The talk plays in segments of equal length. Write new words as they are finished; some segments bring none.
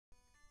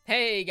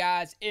Hey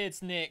guys,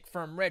 it's Nick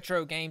from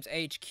RetroGames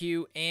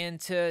HQ, and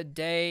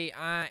today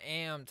I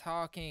am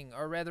talking,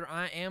 or rather,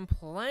 I am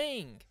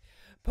playing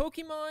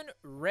Pokemon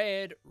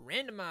Red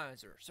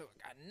Randomizer. So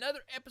I got another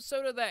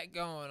episode of that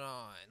going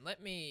on.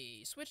 Let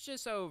me switch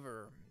this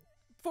over.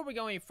 Before we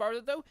go any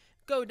farther, though,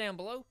 go down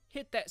below,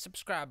 hit that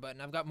subscribe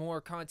button. I've got more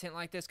content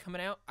like this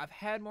coming out. I've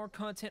had more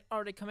content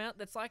already come out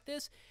that's like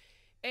this,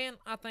 and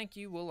I think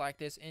you will like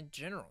this in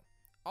general.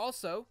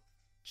 Also,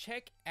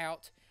 check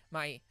out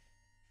my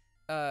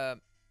uh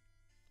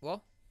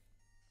well,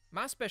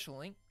 my special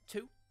link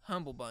to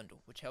Humble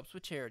Bundle, which helps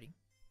with charity.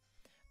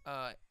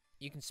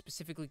 You can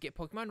specifically get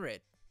Pokemon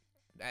Red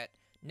at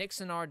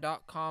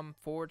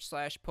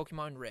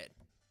nixonar.com/Pokemon Red.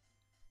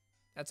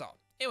 That's all.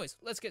 Anyways,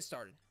 let's get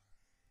started.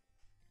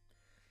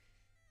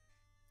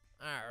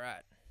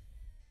 Alright.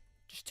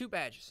 Just 2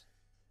 badges.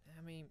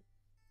 I mean,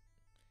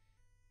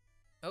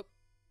 oh,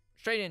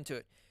 straight into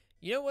it.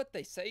 You know what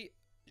they say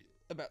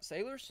about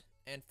sailors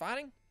and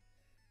fighting?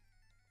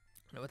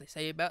 I know what they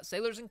say about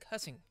sailors and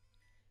cussing.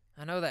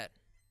 I know that.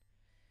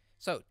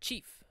 So,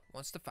 Chief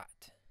wants to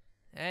fight.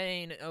 That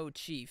ain't no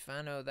Chief.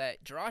 I know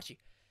that. Jirachi.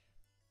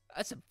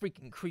 That's a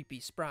freaking creepy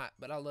sprite,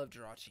 but I love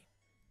Jirachi.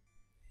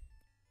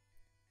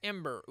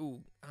 Ember.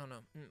 Ooh, I don't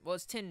know. Well,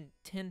 it's 10.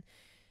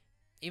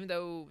 Even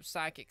though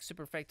Psychic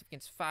super effective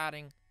against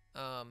fighting,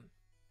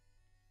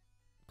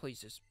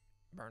 please just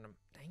burn him.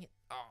 Dang it.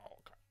 Oh,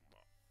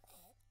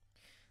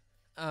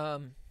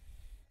 God.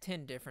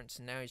 10 difference,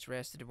 and now he's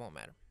rested. It won't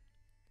matter.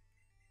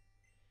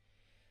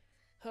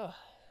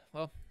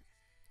 Well,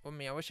 I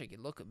mean, I wish I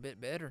could look a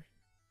bit better,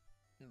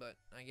 but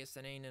I guess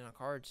that ain't in our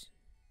cards.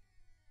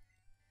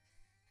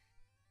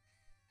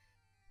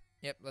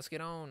 Yep, let's get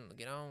on.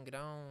 Get on.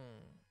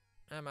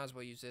 I might as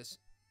well use this.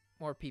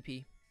 More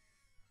PP.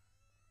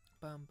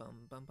 Bum.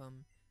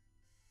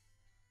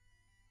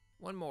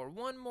 One more.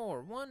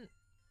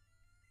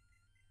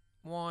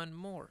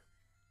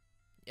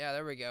 Yeah,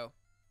 there we go.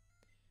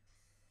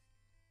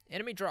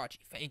 Enemy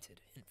Jirachi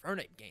fainted.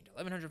 Infernape gained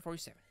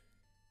 1147.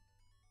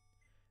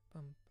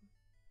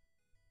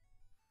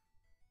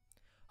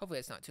 Hopefully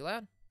it's not too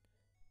loud.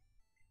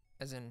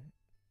 As in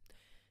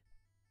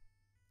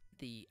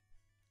the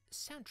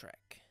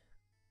soundtrack.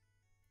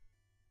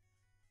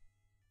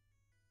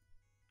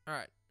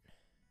 Alright.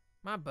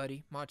 My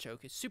buddy,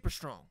 Machoke, is super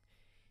strong.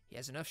 He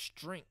has enough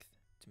strength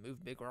to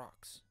move big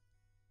rocks.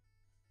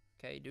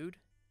 Okay, dude.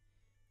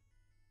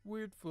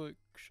 Weird flick.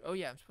 Oh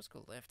yeah, I'm supposed to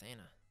go left, ain't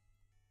I?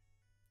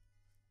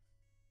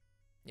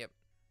 Yep.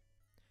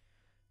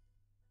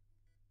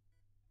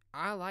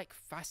 I like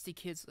feisty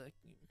kids like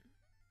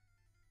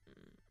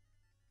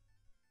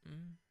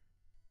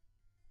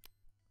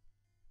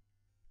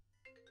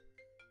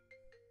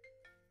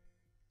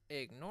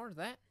Ignore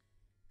that.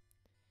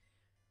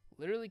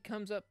 Literally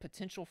comes up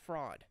potential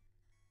fraud.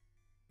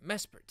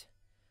 Mesprit.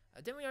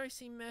 Didn't we already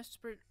see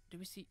Mesprit? Did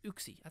we see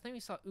Uxie? I think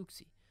we saw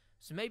Uxie.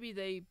 So maybe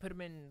they put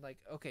him in like,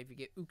 okay, if you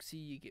get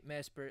Uxie, you get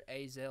Mesprit,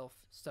 Azelf,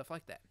 stuff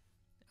like that.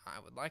 I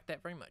would like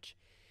that very much.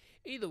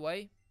 Either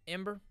way,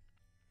 Ember.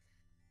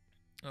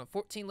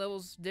 14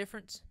 levels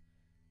difference.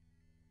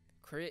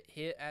 Crit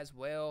hit as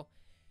well.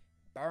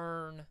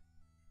 Burn.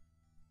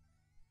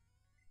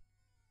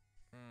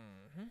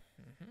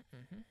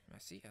 I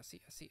see.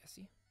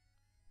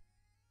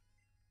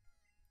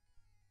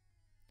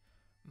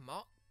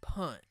 Mach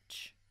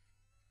Punch.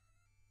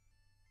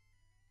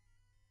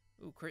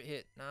 Ooh, crit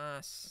hit.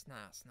 Nice.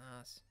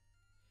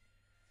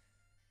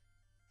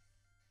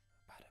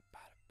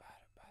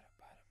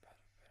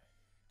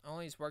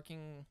 Only is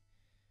working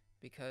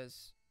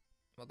because,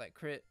 well, that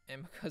crit,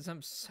 and because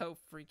I'm so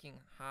freaking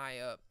high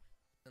up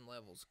in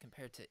levels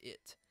compared to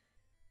it.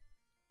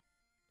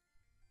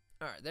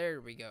 Alright,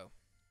 there we go.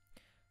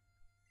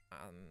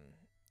 I'm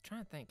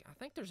trying to think. I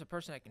think there's a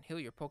person that can heal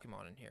your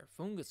Pokemon in here.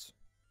 Fungus.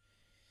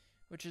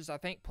 Which is, I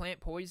think, plant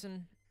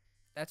poison.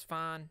 That's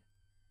fine.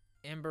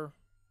 Ember.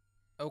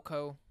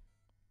 Oko.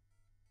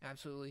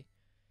 Absolutely.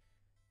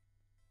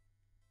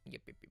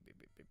 Yep.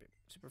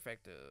 Super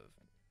effective.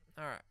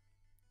 Alright.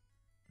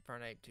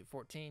 Infernape to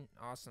 14.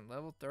 Awesome.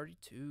 Level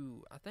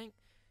 32. I think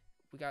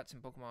we got some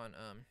Pokemon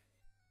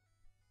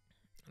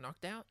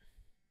knocked out.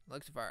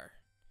 Luxfire.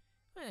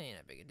 That ain't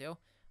that big a deal.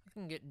 I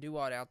can get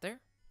Duat out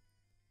there.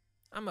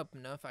 I'm up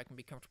enough I can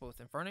be comfortable with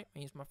Infernape.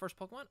 He's my first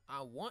Pokemon.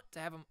 I want to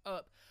have him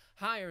up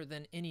higher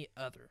than any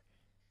other.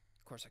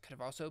 Of course, I could have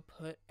also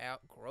put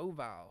out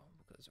Grovyle,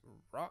 because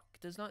rock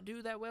does not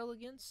do that well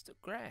against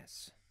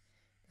grass.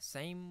 The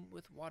same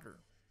with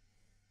water.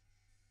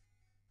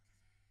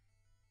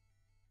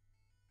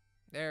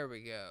 There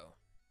we go.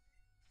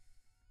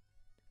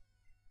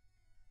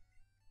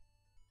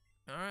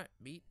 Alright,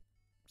 beat.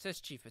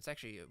 Says Chief, it's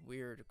actually a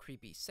weird,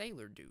 creepy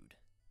sailor dude.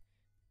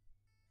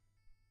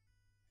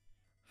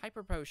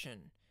 Hyper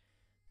Potion.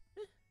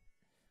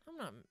 I'm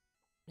not,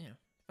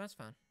 that's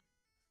fine.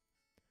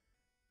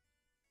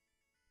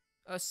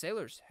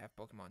 Sailors have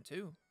Pokemon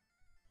too.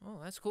 Oh,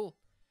 that's cool.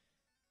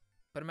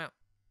 Put him out.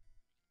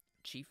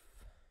 Chief.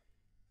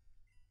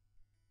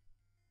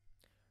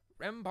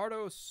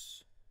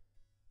 Rampardos.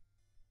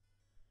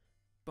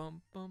 Bum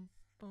bum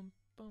bum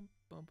bum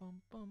bum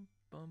bum bum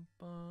bum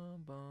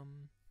bum bum.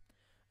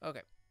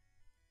 Okay.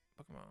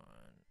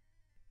 Pokemon.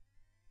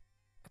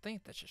 I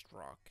think that's just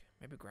rock.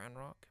 Maybe ground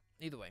rock.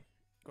 Either way.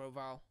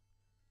 Grovyle.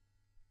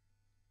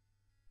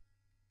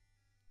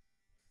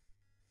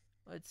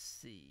 Let's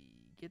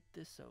see. Get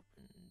this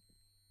open.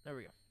 There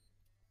we go.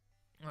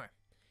 Alright.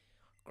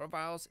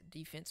 Grovyle's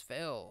defense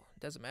fell.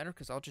 Doesn't matter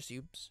because I'll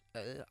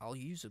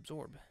use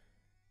Absorb.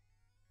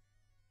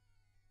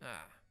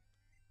 Ah.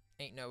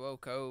 Ain't no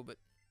Oko, but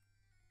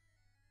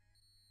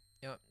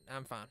yep,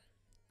 I'm fine.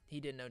 He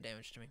did no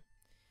damage to me.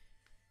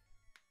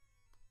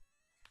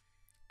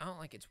 I don't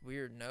like its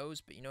weird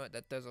nose, but you know what?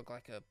 That does look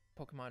like a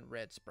Pokemon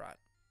Red sprite.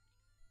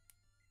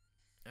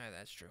 Ah,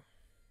 that's true.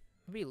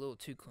 Maybe a little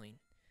too clean.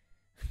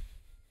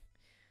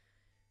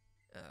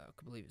 I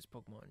could believe it's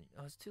Pokemon.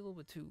 Oh, it's a little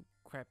bit too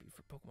crappy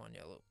for Pokemon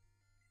Yellow.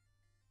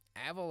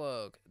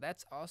 Avalugg.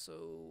 That's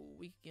also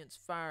weak against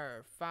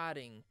fire,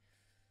 fighting.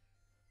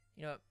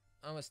 You know what?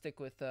 I'm going to stick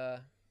with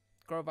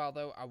Grovyle,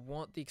 though. I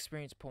want the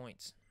experience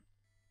points.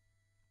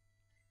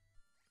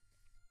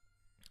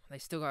 They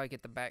still got to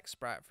get the back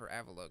sprite for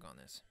Avalugg on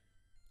this.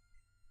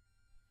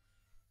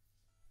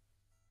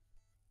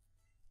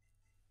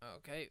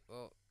 Okay,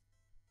 well,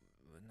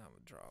 not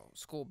withdrawal.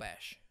 Skull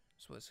Bash.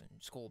 So listen,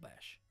 Skull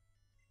Bash.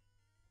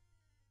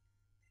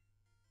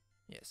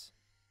 Yes.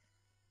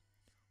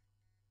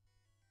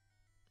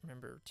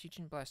 Remember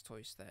teaching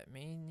Blastoise that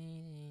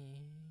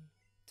many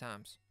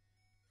times.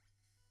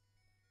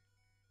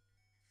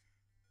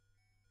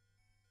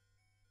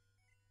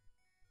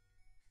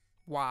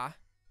 Why?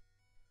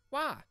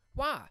 Why?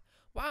 Why?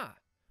 Why?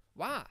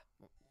 Why?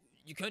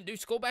 You couldn't do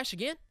Skull Bash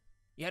again?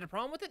 You had a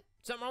problem with it?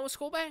 Something wrong with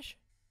Skull Bash?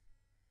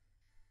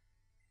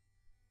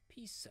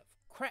 Piece of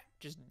crap.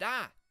 Just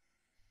die.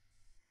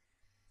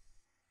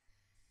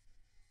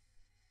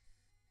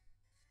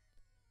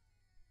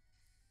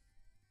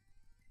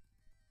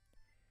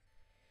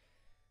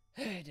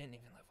 It didn't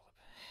even level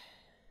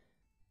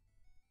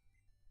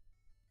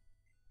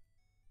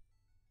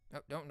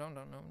up. Oh, no.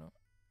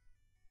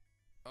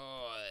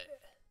 Oh,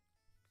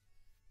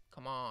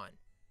 come on.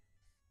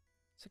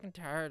 Sick and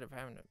tired of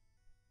having to.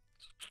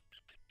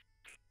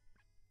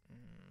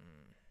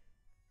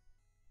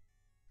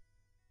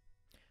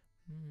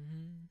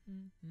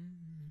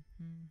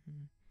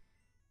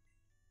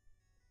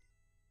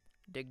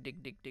 Dig.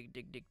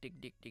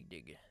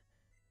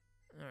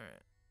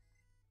 Alright.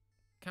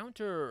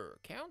 Counter.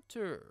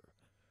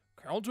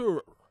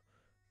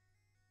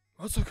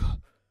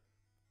 Masaka.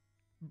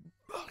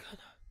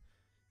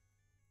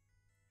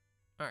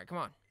 Alright, come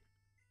on.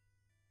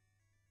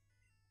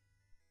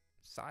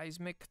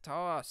 Seismic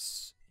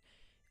toss.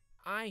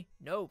 I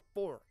know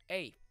for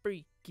a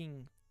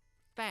freaking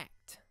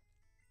fact.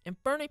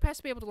 Infernape has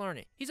to be able to learn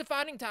it. He's a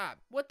fighting type.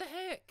 What the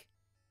heck?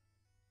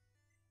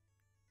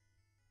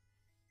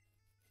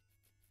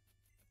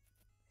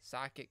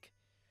 Psychic.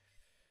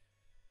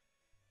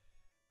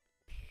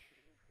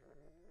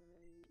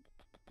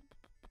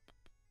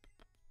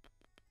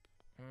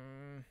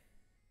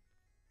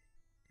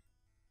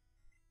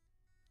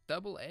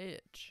 Double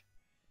edge.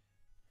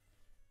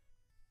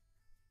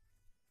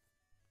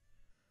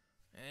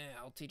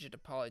 I'll teach it to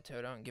Politoed.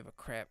 I don't give a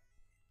crap.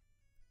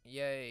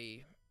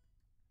 Yay.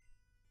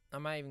 I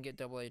might even get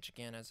double H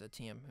again as a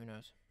TM. Who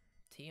knows?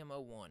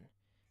 TM01.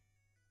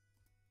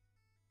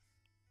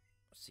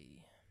 Let's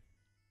see.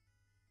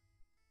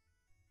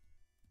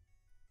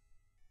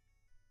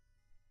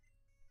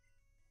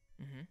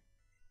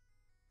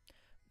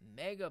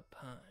 Mega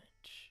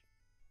Punch.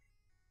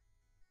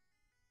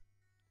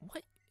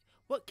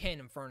 What can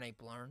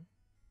Infernape learn?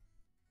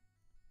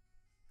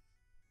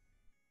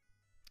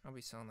 I'll be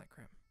selling that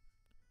crap.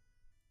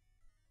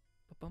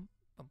 Bum.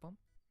 Hello,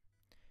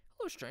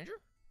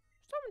 stranger.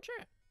 Stop and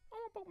chat.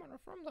 All Pokemon are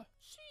from the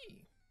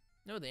sea.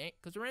 No, they ain't,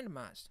 because they're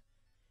randomized.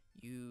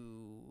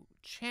 You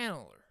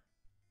channeler.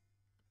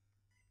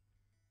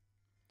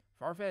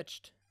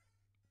 Far-fetched.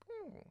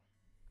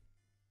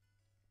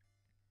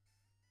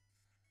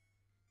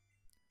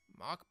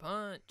 Mach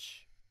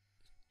Punch.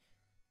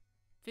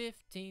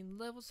 15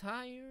 levels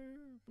higher.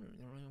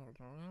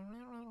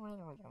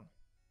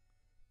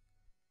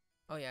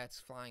 Oh yeah, it's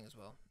flying as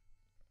well.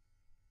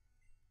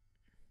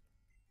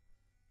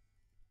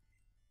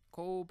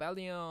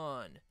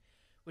 Cobalion.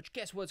 Which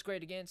guess what's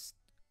great against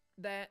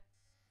that?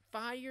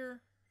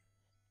 Fire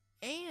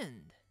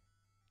and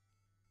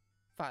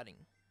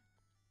fighting.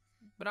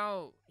 But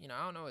I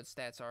don't know what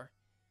stats are.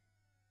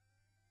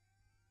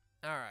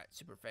 Alright,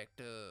 super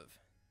effective.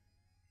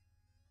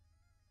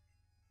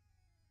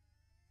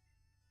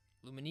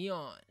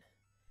 Lumineon.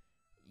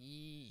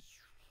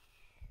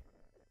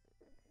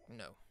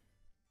 No.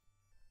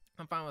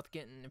 I'm fine with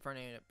getting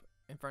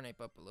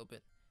Infernape up a little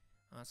bit,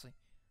 honestly.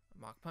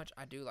 Mach Punch,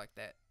 I do like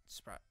that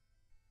sprite.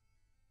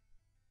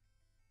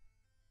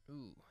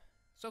 Ooh,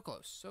 so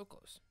close.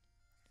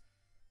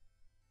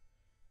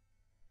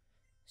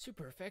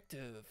 Super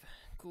effective.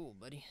 Cool,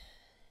 buddy.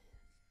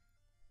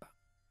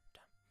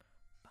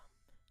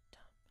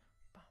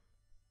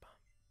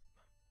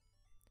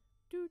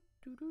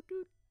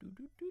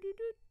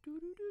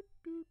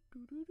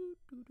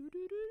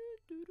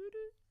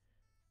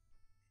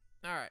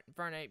 Alright,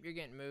 Infernape, you're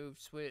getting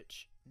moved.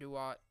 Switch. Do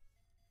what?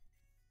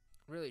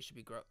 Really, it should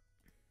be grow.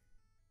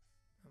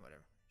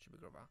 Whatever. Should be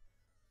grow ball.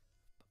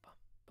 Bum,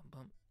 bum,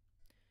 bum.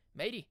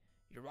 Matey,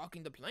 you're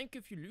rocking the plank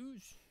if you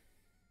lose.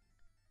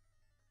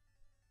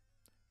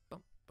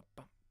 Bum, bum,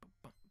 bum, bum,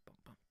 bum, bum,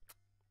 bum.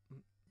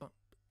 Bum, bum,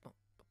 bum,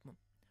 bum.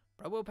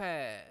 Robo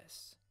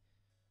pass.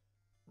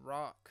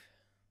 Rock.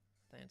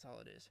 I think that's all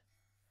it is.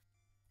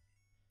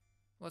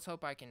 Let's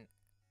hope I can.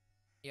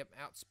 Yep,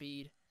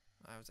 outspeed.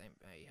 I was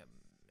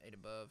 8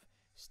 above.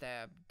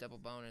 Stab, double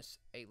bonus,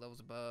 8 levels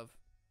above.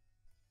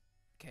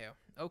 KO.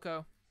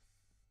 Oko.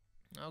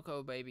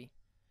 Oko, baby.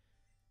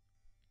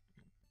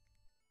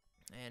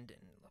 And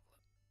didn't level up.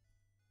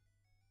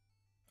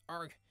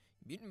 Arg,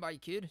 beaten by you,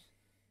 kid.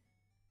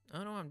 I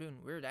don't know, I'm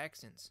doing weird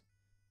accents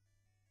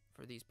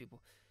for these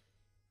people.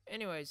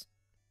 Anyways,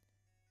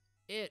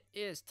 it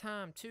is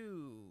time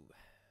to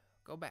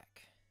go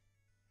back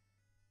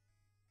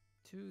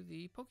to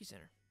the Poke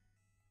Center.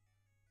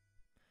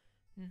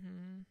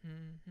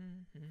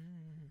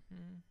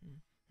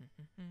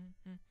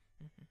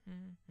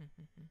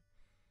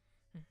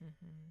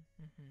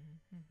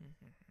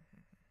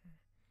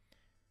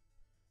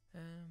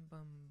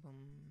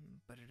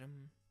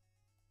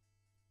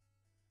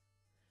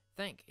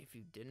 Think if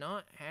you did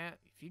not have,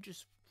 if you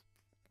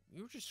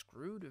were just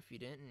screwed if you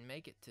didn't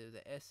make it to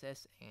the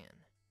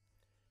SSN.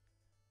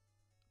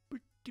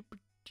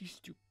 Pretty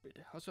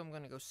stupid. Also, I'm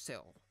gonna go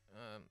sell.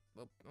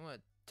 Well, I'm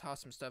gonna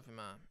toss some stuff in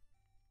my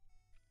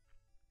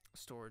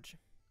storage.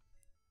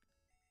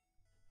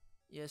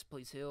 Yes,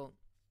 please, Hill.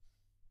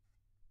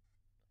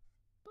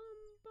 Bum,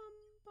 bum,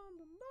 bum,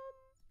 bum, bum.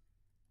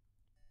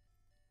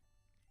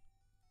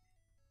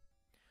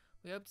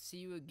 We hope to see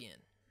you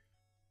again.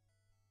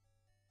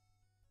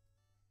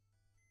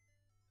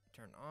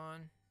 Turn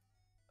on.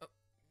 Oh.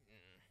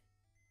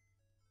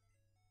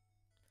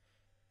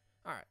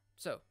 Alright,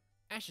 so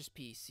Ash's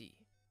PC.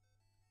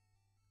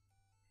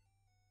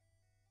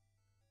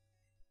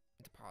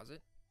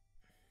 Deposit.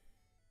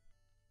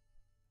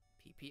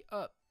 PP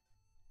up.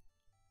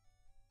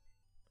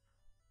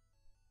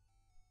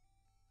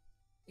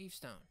 Leaf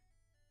stone.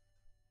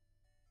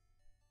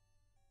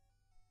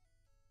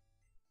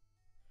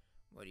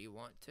 What do you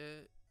want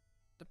to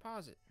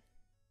deposit?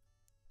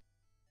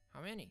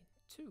 How many?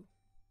 2.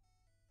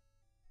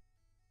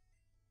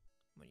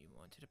 What do you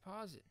want to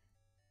deposit?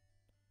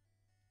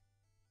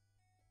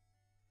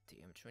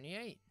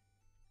 TM28.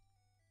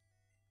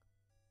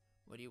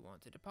 What do you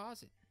want to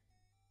deposit?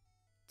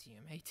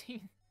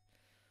 TM18.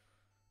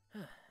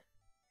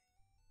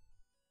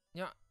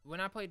 You know, when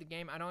I played the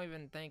game, I don't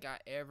even think I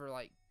ever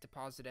like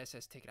deposited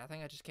SS ticket. I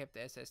think I just kept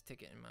the SS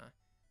ticket in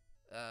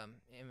my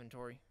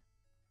inventory.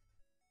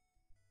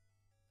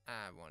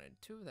 I wanted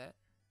 2 of that.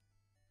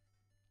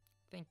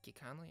 Thank you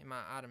kindly. In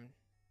my item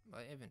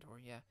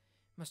inventory, yeah.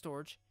 My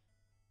storage.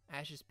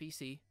 Ash's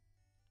PC.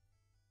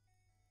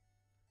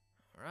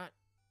 Alright.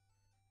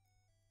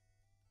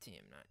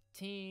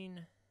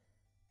 TM19.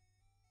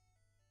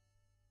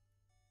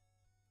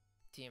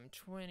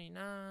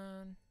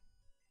 TM29.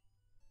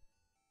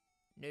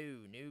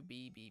 No,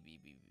 B.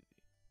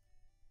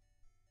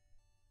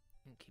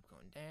 And keep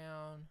going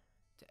down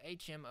to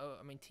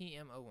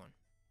TM01.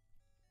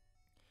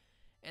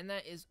 And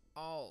that is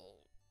all.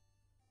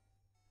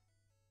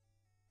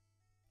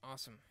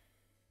 Awesome.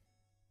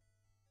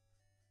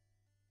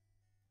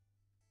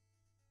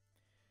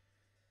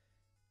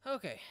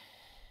 Okay.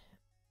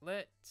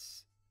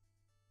 Let's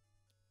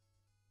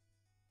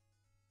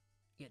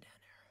get down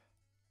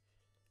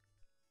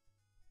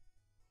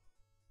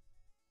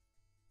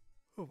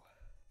there. Oh.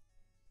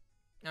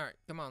 Alright,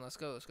 come on, let's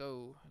go. Of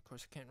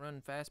course, I can't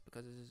run fast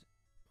because this is...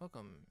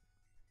 Welcome.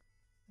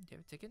 Do you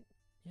have a ticket?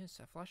 Yes,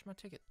 I flashed my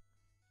ticket.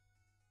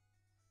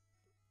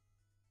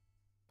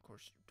 Of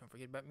course, don't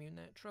forget about me in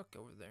that truck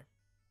over there.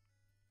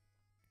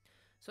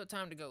 So,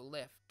 time to go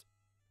left.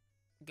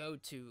 Go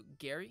to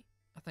Gary.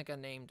 I think I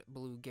named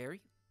Blue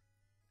Gary.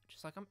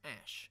 Just like I'm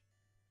Ash.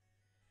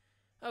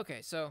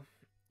 Okay, so,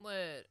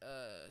 let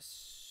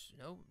us...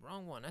 No,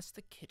 wrong one. That's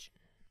the kitchen.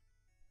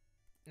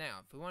 Now,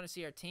 if we want to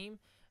see our team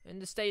in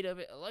the state of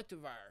it,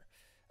 Electivire.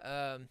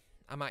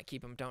 I might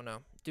keep him, don't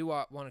know.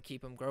 Duwop, want to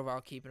keep him. Grovyle,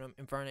 keeping him.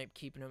 Infernape,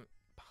 keeping him.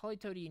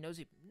 Politoed,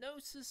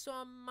 Hypnosis, so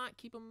I might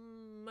keep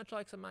him. Much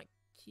like I might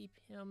keep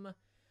him.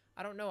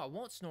 I don't know. I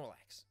want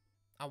Snorlax.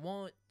 I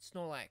want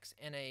Snorlax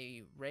and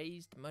a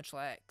raised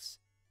Munchlax.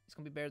 It's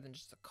going to be better than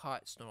just a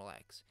caught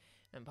Snorlax.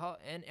 And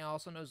it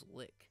also knows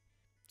Lick.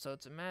 So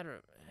it's a matter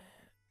of,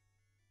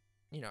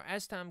 you know,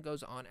 as time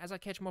goes on, as I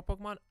catch more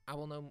Pokemon, I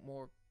will know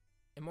more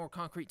in more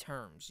concrete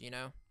terms, you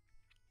know?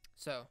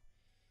 So,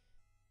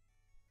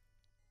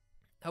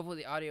 hopefully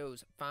the audio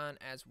is fine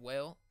as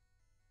well.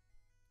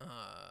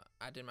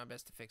 I did my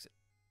best to fix it.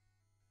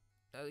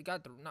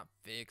 Not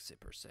fix it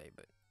per se,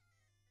 but,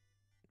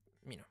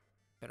 you know,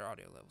 better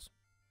audio levels.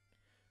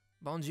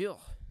 Bonjour.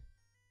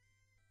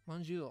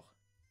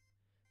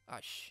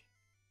 Ash.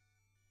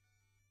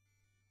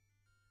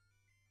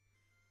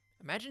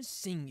 Imagine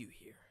seeing you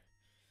here.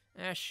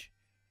 Ash,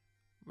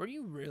 were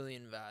you really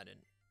invited?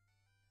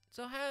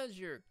 So how's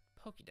your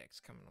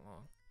Pokédex coming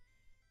along?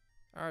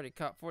 I already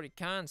caught 40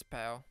 kinds,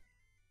 pal.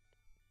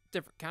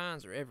 Different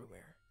kinds are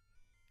everywhere.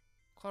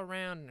 Claw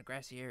around in the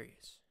grassy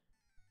areas.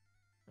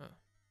 Oh,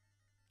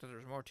 so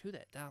there's more to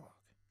that dialogue.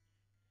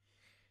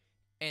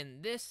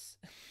 And this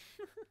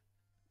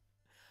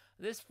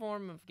this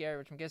form of Gary,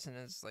 which I'm guessing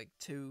is like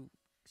 2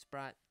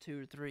 Sprite,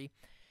 2 or 3,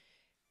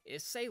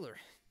 is Sailor.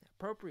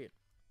 Appropriate.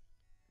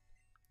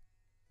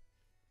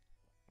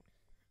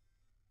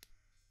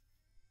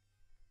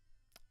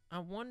 I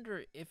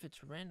wonder if it's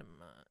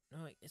randomized.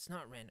 No, it's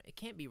not random. It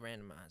can't be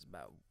randomized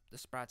about the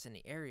sprites in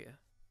the area,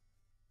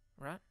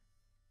 right?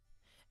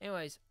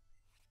 Anyways,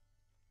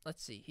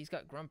 let's see. He's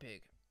got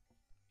Grumpig,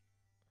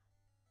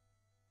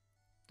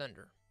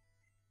 Thunder.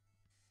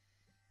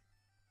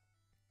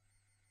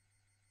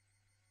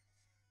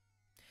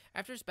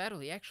 After this battle,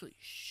 he actually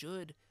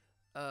should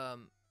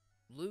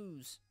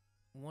lose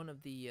one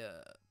of the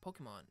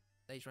Pokemon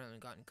that he's randomly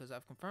gotten, because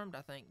I've confirmed,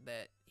 I think,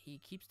 that he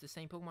keeps the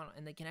same Pokemon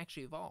and they can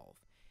actually evolve.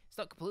 It's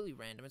not completely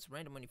random. It's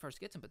random when he first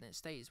gets them, but then it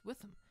stays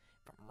with him,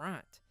 if I'm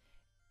right.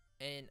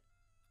 And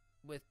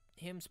with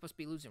him supposed to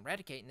be losing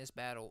Eradicate in this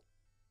battle,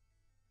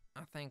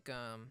 I think,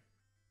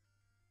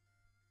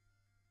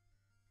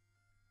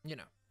 you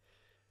know,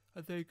 I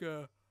think,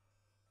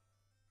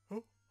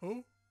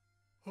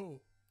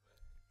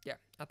 yeah,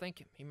 I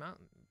think he might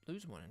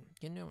lose one and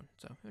get a new one,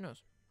 so who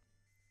knows.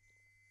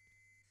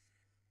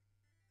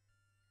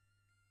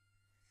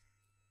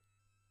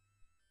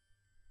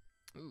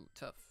 Ooh,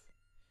 tough.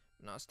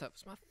 Not as tough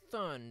as my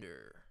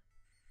Thunder.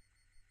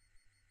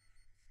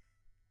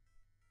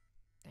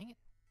 Dang it.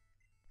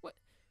 What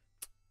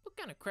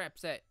kind of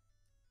crap's that?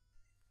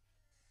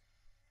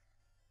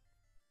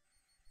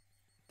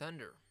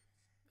 Thunder.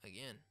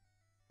 Again.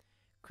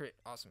 Crit.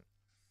 Awesome.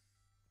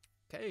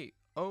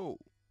 K.O.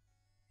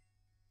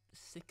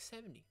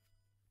 670.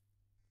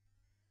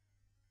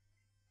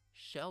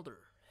 Shelter.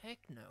 Heck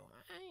no.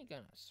 I ain't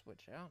gonna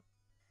switch out.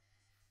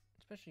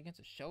 Especially against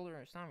a Shelter.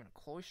 It's not even a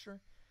Cloyster.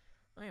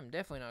 I am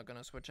definitely not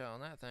gonna switch out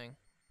on that thing.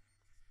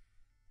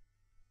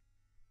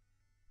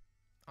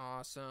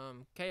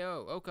 Awesome.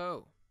 KO.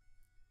 Oko.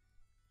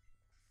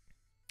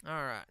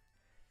 Alright.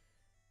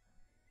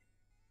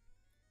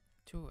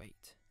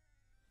 208.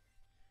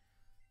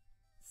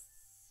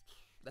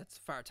 That's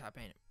fire type,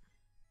 ain't it?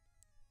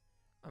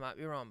 I might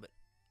be wrong, but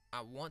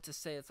I want to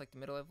say it's like the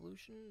middle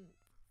evolution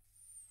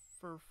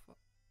for...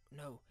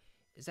 No.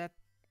 Is that...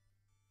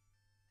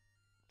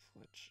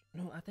 Switch?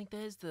 No, I think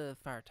that is the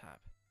fire type.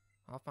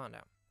 I'll find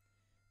out.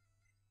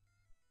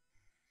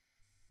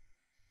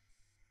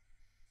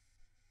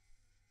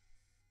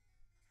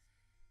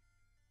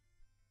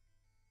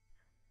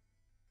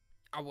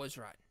 I was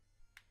right.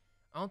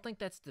 I don't think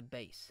that's the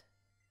base.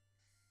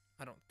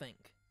 I don't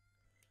think.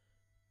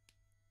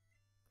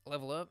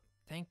 Level up.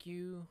 Thank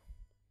you.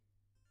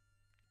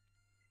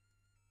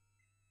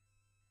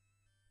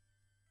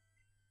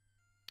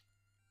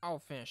 I'll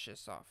finish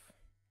this off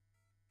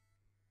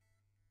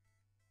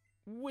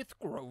with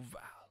Grovyle.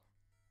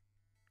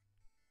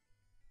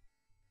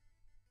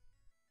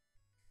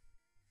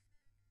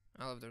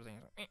 I love their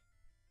things.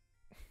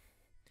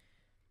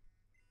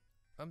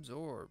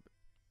 Absorb.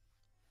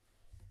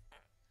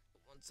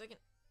 1 second.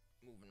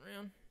 Moving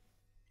around.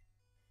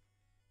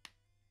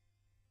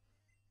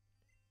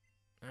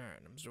 Alright,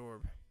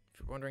 absorb.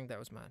 If you're wondering, that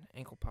was mine.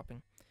 Ankle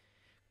popping.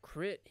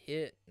 Crit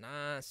hit.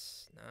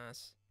 Nice.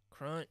 Nice.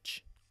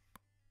 Crunch.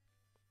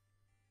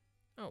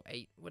 Oh,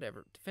 8.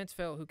 Whatever. Defense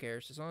fell. Who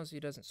cares? As long as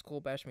he doesn't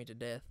skull bash me to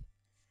death.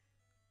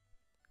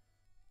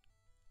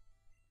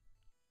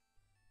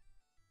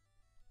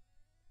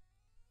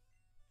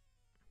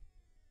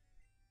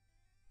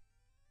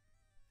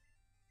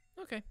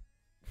 Okay.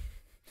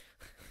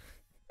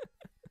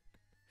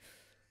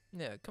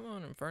 Yeah, come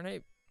on,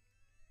 Infernape.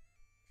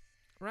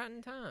 Right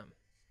in time.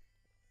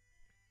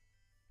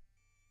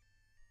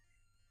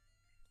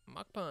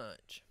 Mach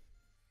Punch.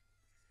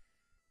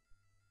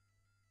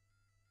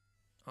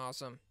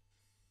 Awesome.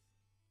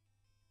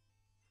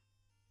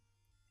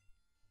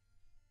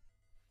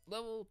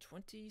 Level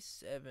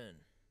 27.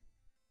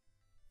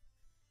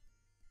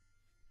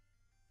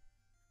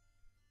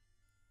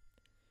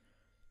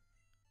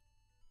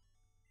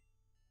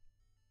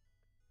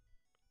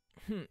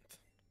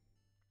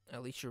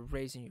 At least you're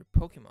raising your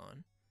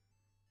Pokemon.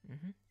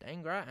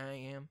 Dang right I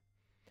am.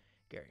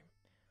 Gary,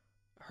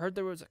 I heard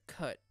there was a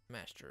cut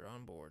master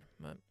on board,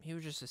 but he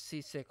was just a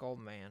seasick old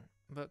man.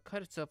 But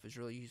cut itself is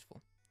really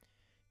useful.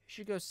 You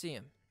should go see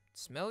him.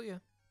 Smell ya?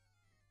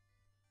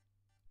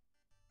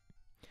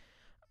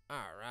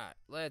 Alright,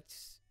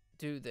 let's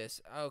do this.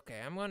 Okay,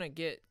 I'm gonna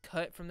get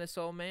cut from this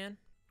old man.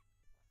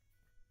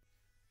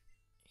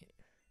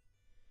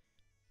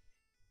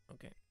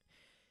 Okay.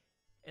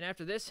 And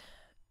after this,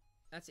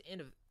 that's the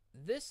end of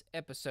this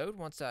episode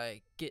once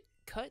I get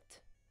cut.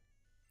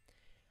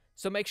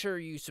 So make sure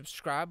you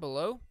subscribe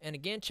below. And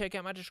again, check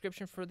out my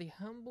description for the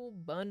Humble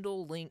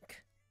Bundle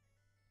link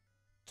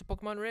to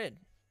Pokemon Red.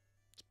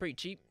 It's pretty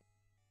cheap.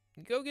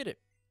 go get it.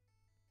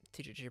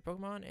 Teach it to your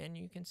Pokemon, and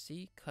you can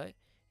see cut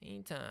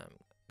anytime.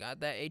 Got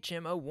that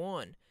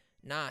HM01.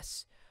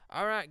 Nice.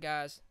 Alright,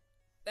 guys.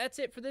 That's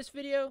it for this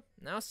video,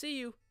 and I'll see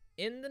you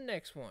in the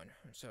next one.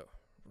 So,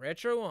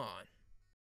 Retro on.